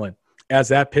individual talent as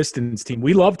that Pistons team.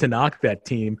 We love to knock that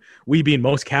team, we being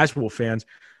most casual fans,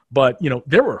 but, you know,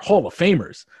 there were Hall of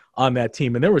Famers on that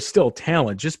team, and there was still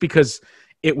talent. Just because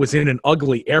it was in an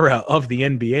ugly era of the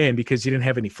NBA and because you didn't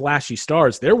have any flashy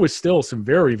stars, there was still some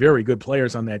very, very good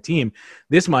players on that team.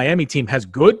 This Miami team has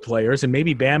good players, and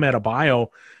maybe Bam Adebayo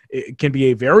can be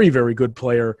a very, very good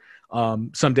player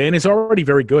someday, and is already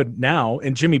very good now.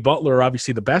 And Jimmy Butler,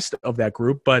 obviously the best of that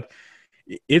group, but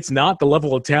it's not the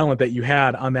level of talent that you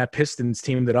had on that Pistons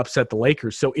team that upset the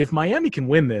Lakers. So if Miami can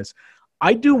win this,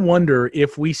 I do wonder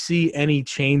if we see any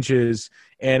changes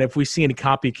and if we see any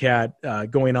copycat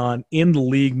going on in the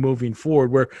league moving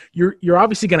forward, where you're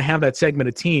obviously going to have that segment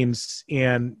of teams,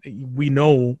 and we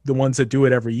know the ones that do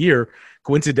it every year.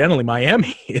 Coincidentally,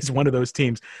 Miami is one of those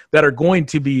teams that are going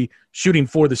to be shooting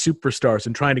for the superstars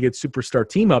and trying to get superstar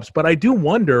team ups. But I do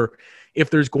wonder if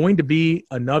there's going to be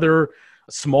another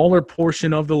smaller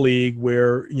portion of the league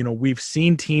where, we've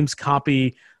seen teams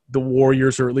copy the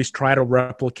Warriors, or at least try to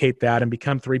replicate that and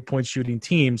become 3-point shooting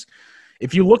teams.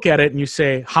 If you look at it and you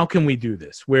say, how can we do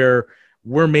this? Where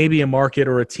we're maybe a market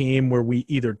or a team where we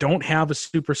either don't have a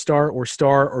superstar or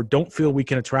star, or don't feel we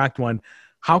can attract one.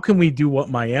 How can we do what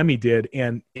Miami did?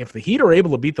 And if the Heat are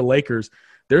able to beat the Lakers,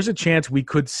 there's a chance we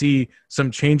could see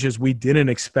some changes we didn't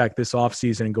expect this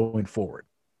offseason and going forward.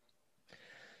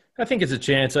 I think it's a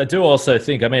chance. I do also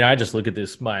think, I just look at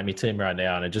this Miami team right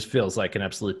now, and it just feels like an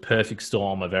absolute perfect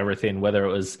storm of everything, whether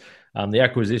it was the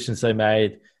acquisitions they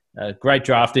made, great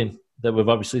drafting that we've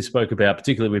obviously spoke about,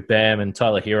 particularly with Bam and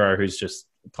Tyler Hero, who's just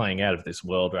playing out of this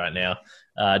world right now,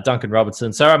 Duncan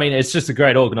Robinson. So, it's just a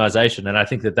great organization, and I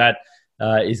think that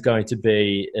is going to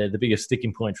be the biggest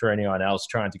sticking point for anyone else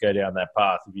trying to go down that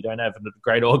path. If you don't have a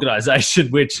great organization,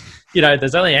 which,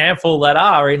 there's only a handful that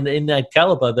are in that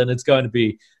caliber, then it's going to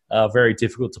be very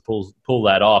difficult to pull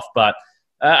that off. But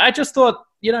I just thought,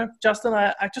 Justin,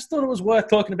 I just thought it was worth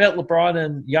talking about LeBron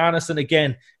and Giannis. And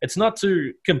again, it's not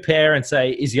to compare and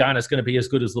say, is Giannis going to be as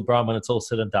good as LeBron when it's all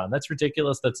said and done? That's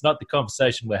ridiculous. That's not the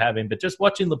conversation we're having. But just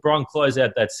watching LeBron close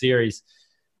out that series,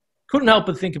 couldn't help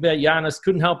but think about Giannis,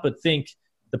 couldn't help but think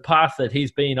the path that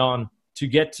he's been on to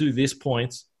get to this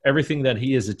point, everything that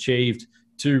he has achieved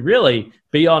to really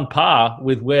be on par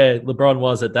with where LeBron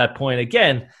was at that point.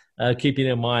 Again, keeping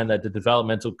in mind that the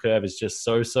developmental curve is just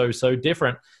so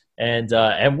different,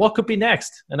 and what could be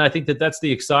next. And I think that's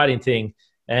the exciting thing.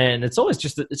 And it's always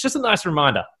just a nice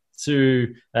reminder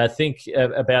to think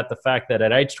about the fact that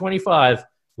at age 25,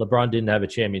 LeBron didn't have a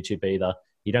championship either.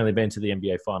 He'd only been to the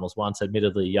NBA Finals once.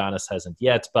 Admittedly, Giannis hasn't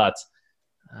yet, but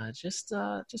just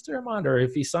a reminder,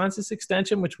 if he signs this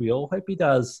extension, which we all hope he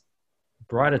does,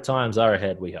 brighter times are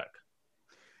ahead, we hope.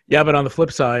 Yeah, but on the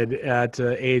flip side, at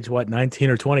age 19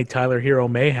 or 20, Tyler Hero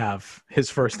may have his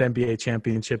first NBA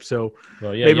championship. So,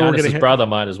 well, yeah, Giannis' brother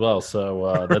might as well.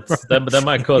 So that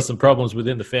might cause some problems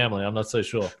within the family. I'm not so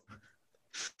sure.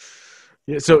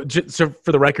 Yeah. So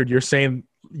for the record, you're saying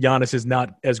Giannis is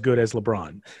not as good as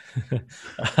LeBron.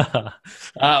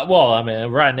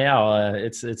 Right now,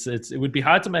 it would be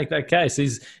hard to make that case.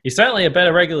 He's certainly a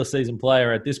better regular season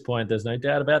player at this point. There's no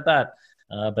doubt about that.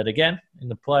 But again, in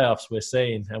the playoffs, we're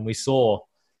seeing, and we saw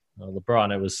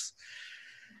LeBron.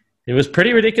 It was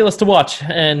pretty ridiculous to watch.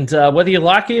 And whether you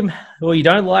like him or you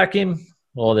don't like him,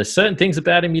 or there's certain things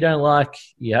about him you don't like,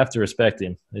 you have to respect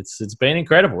him. It's been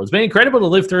incredible. It's been incredible to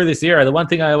live through this era. The one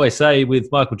thing I always say with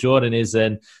Michael Jordan is,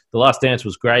 and The Last Dance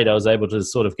was great. I was able to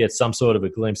sort of get some sort of a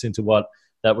glimpse into what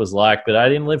that was like. But I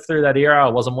didn't live through that era. I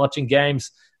wasn't watching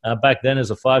games back then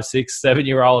as a 5, 6,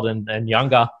 7-year-old and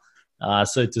younger.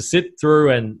 So to sit through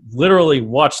and literally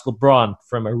watch LeBron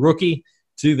from a rookie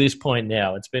to this point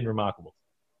now, it's been remarkable.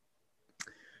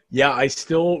 Yeah, I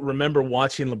still remember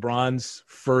watching LeBron's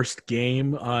first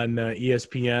game on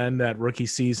ESPN, that rookie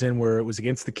season where it was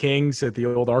against the Kings at the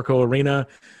old Arco Arena.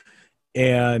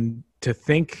 And to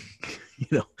think,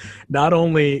 not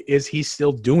only is he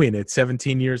still doing it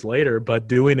 17 years later, but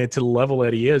doing it to the level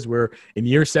that he is, where in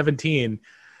year 17,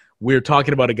 we're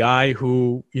talking about a guy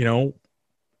who,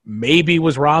 maybe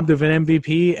was robbed of an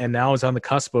MVP and now is on the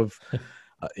cusp of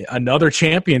another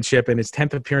championship, and his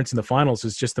 10th appearance in the finals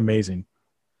is just amazing.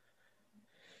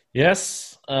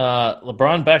 Yes,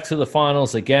 LeBron back to the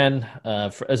finals again.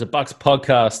 As a Bucks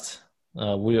podcast,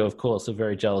 we, of course, are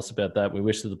very jealous about that. We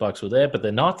wish that the Bucks were there, but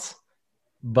they're not.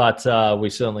 But we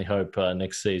certainly hope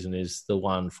next season is the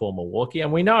one for Milwaukee.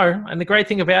 And we know, and the great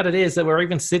thing about it is that we're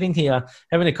even sitting here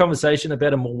having a conversation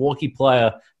about a Milwaukee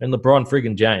player and LeBron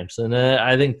friggin' James. And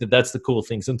I think that's the cool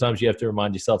thing. Sometimes you have to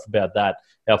remind yourself about that,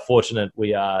 how fortunate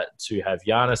we are to have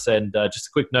Giannis. And just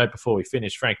a quick note before we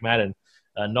finish, Frank Madden,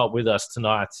 not with us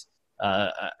tonight.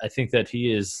 I think that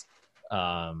he is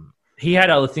he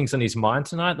had other things on his mind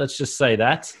tonight. Let's just say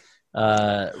that.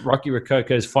 Rocky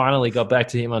Rococo's finally got back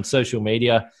to him on social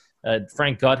media.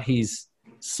 Frank got his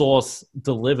sauce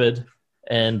delivered,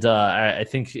 and I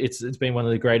think it's been one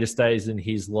of the greatest days in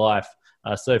his life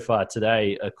so far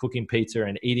today, cooking pizza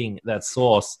and eating that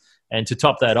sauce. And to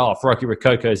top that off, Rocky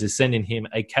Rococo's is sending him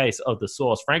a case of the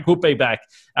sauce. Frank will be back.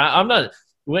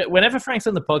 Whenever Frank's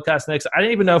on the podcast next, I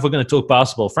don't even know if we're going to talk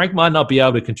basketball. Frank might not be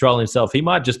able to control himself. He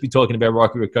might just be talking about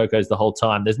Rocky Rococo's the whole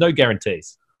time. There's no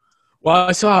guarantees. Well,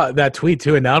 I saw that tweet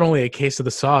too, and not only a case of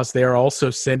the sauce, they are also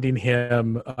sending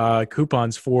him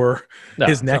coupons for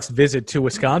his next visit to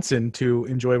Wisconsin to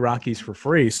enjoy Rockies for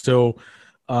free. So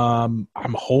I'm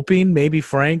hoping maybe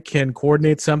Frank can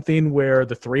coordinate something where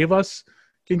the three of us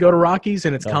can go to Rockies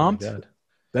and it's comped.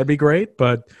 That'd be great.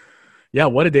 But yeah,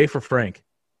 what a day for Frank.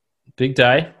 Big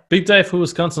day. Big day for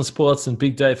Wisconsin sports and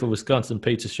big day for Wisconsin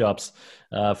pizza shops.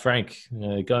 Frank,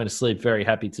 going to sleep very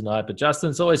happy tonight. But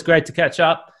Justin, it's always great to catch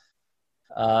up.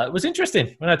 It was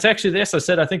interesting. When I texted you this, I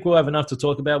said, I think we'll have enough to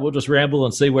talk about. We'll just ramble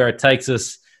and see where it takes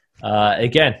us.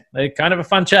 Again, kind of a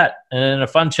fun chat, and a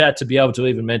fun chat to be able to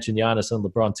even mention Giannis and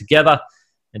LeBron together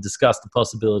and discuss the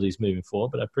possibilities moving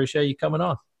forward. But I appreciate you coming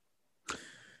on.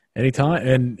 Anytime.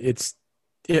 And it's,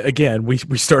 again, we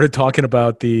started talking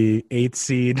about the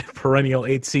perennial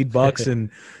 8 seed Bucks and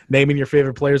naming your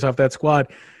favorite players off that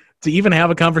squad. To even have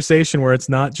a conversation where it's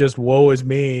not just woe is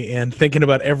me and thinking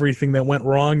about everything that went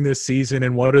wrong this season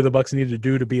and what do the Bucks need to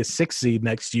do to be a 6 seed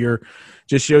next year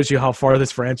just shows you how far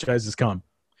this franchise has come.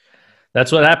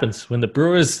 That's what happens when the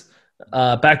Brewers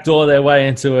backdoor their way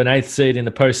into an 8th seed in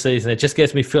the postseason. It just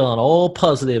gets me feeling all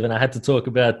positive, and I had to talk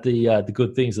about the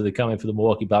good things that are coming for the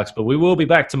Milwaukee Bucks. But we will be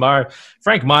back tomorrow.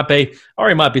 Frank might be, or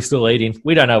he might be still eating.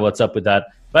 We don't know what's up with that.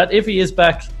 But if he is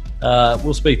back,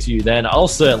 we'll speak to you then. I'll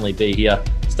certainly be here.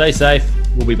 Stay safe.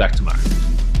 We'll be back tomorrow.